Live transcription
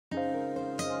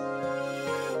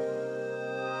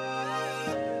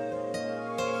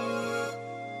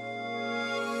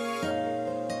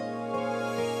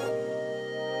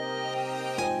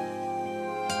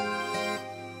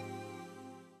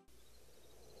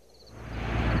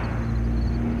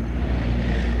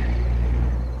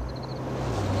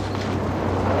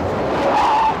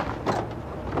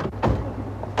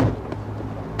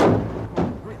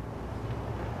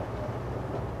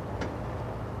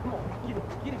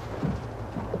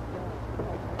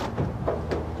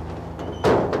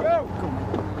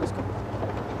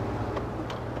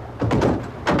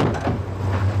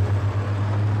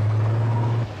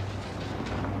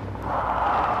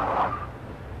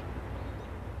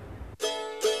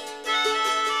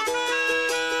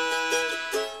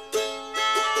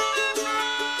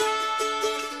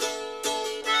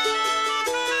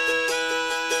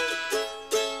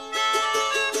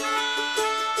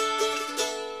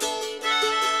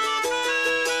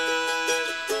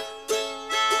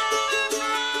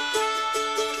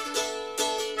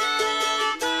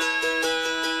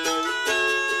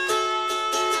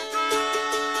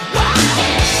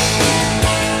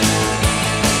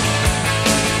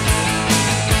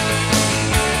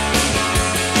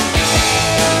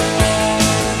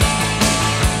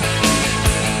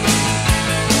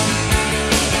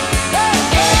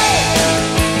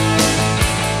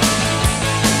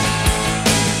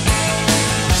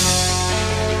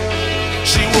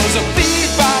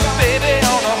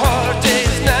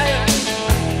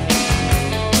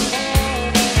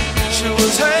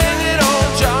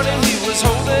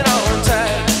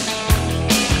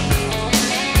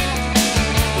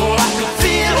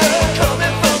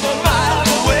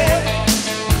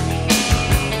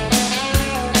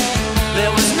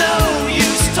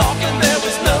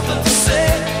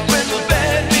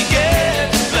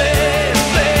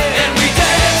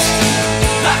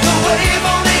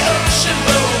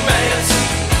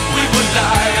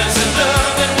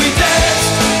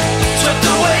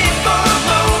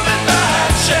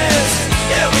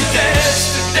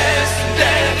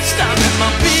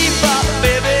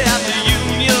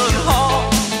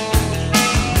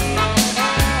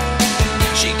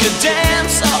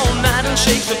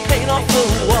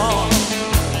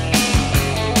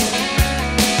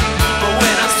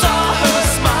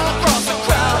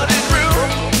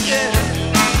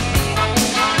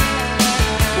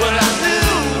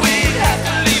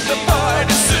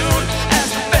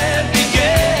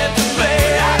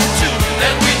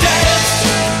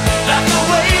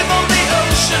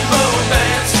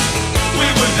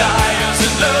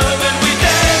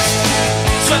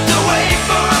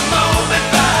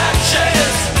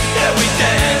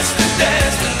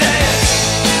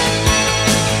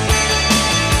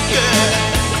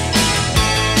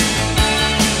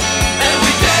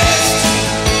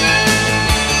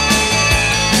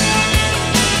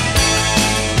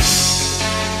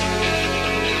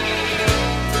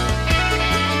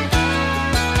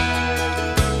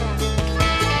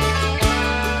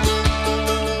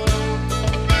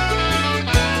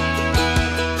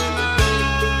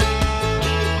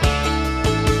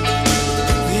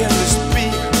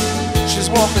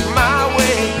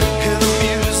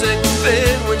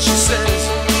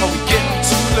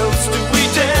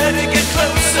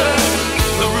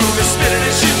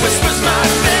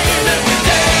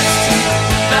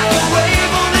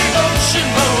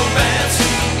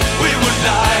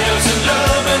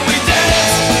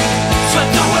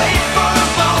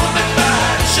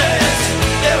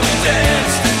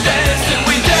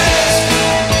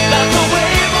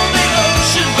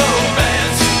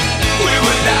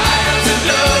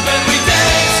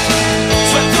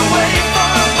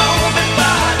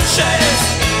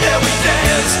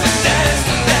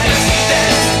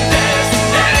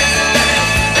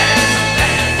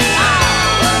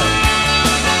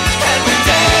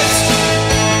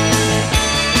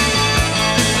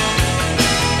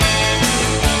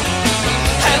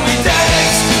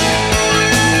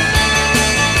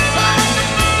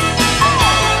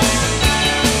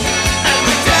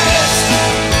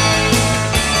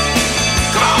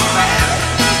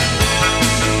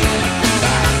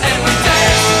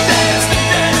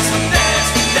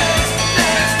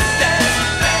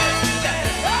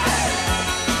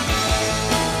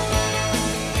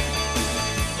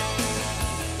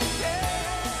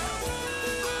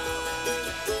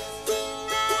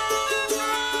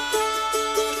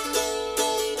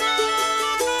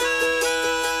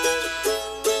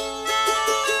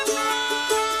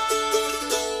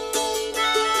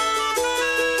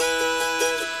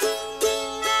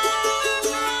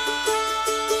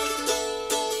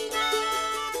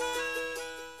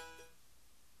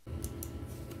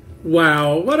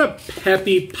Wow, what a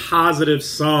peppy, positive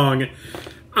song.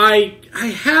 I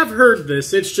have heard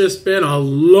this. It's just been a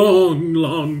long,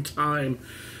 long time.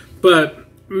 But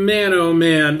man, oh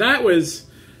man, I was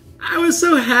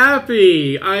so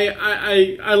happy.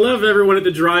 I love everyone at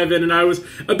the drive-in, and I was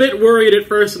a bit worried at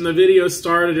first when the video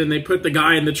started and they put the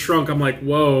guy in the trunk. I'm like,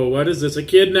 whoa, what is this, a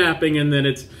kidnapping? And then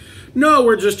it's no,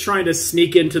 we're just trying to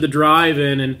sneak into the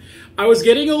drive-in. And I was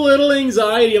getting a little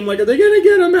anxiety. I'm like, are they going to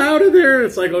get them out of there? And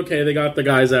it's like, okay, they got the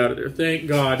guys out of there. Thank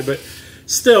God. But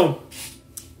still,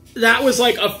 that was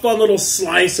like a fun little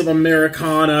slice of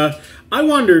Americana. I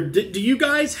wonder, do you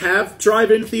guys have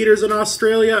drive-in theaters in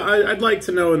Australia? I'd like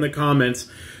to know in the comments.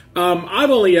 I've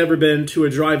only ever been to a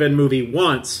drive-in movie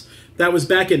once. That was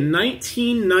back in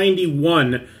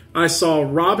 1991. I saw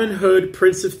Robin Hood,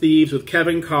 Prince of Thieves with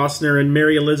Kevin Costner and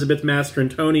Mary Elizabeth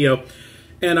Mastrantonio.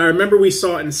 And I remember we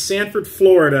saw it in Sanford,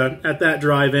 Florida at that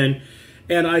drive-in.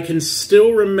 And I can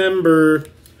still remember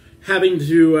having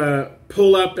to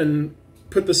pull up and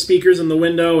put the speakers in the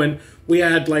window. And we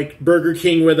had like Burger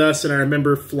King with us. And I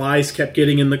remember flies kept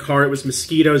getting in the car. It was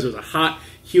mosquitoes. It was a hot,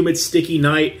 humid, sticky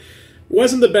night.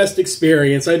 Wasn't the best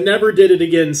experience. I never did it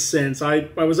again since. I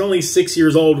was only 6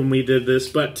 years old when we did this.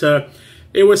 But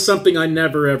it was something I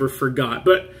never, ever forgot.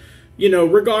 But, you know,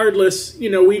 regardless, you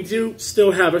know, we do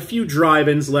still have a few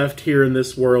drive-ins left here in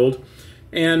this world.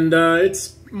 And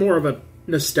it's more of a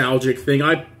nostalgic thing.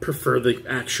 I prefer the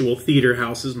actual theater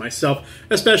houses myself,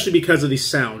 especially because of the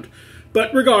sound.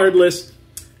 But regardless,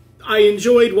 I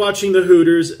enjoyed watching the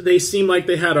Hooters. They seemed like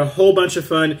they had a whole bunch of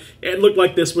fun. It looked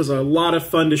like this was a lot of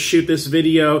fun to shoot this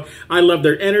video. I love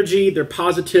their energy, their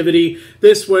positivity.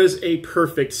 This was a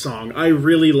perfect song. I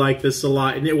really like this a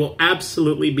lot, and it will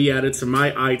absolutely be added to my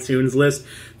iTunes list.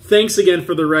 Thanks again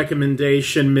for the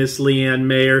recommendation, Miss Leanne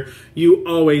Mayer. You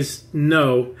always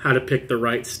know how to pick the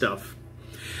right stuff.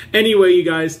 Anyway, you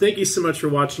guys, thank you so much for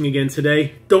watching again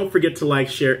today. Don't forget to like,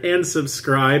 share, and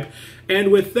subscribe.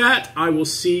 And with that, I will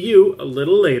see you a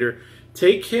little later.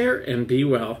 Take care and be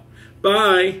well.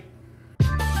 Bye.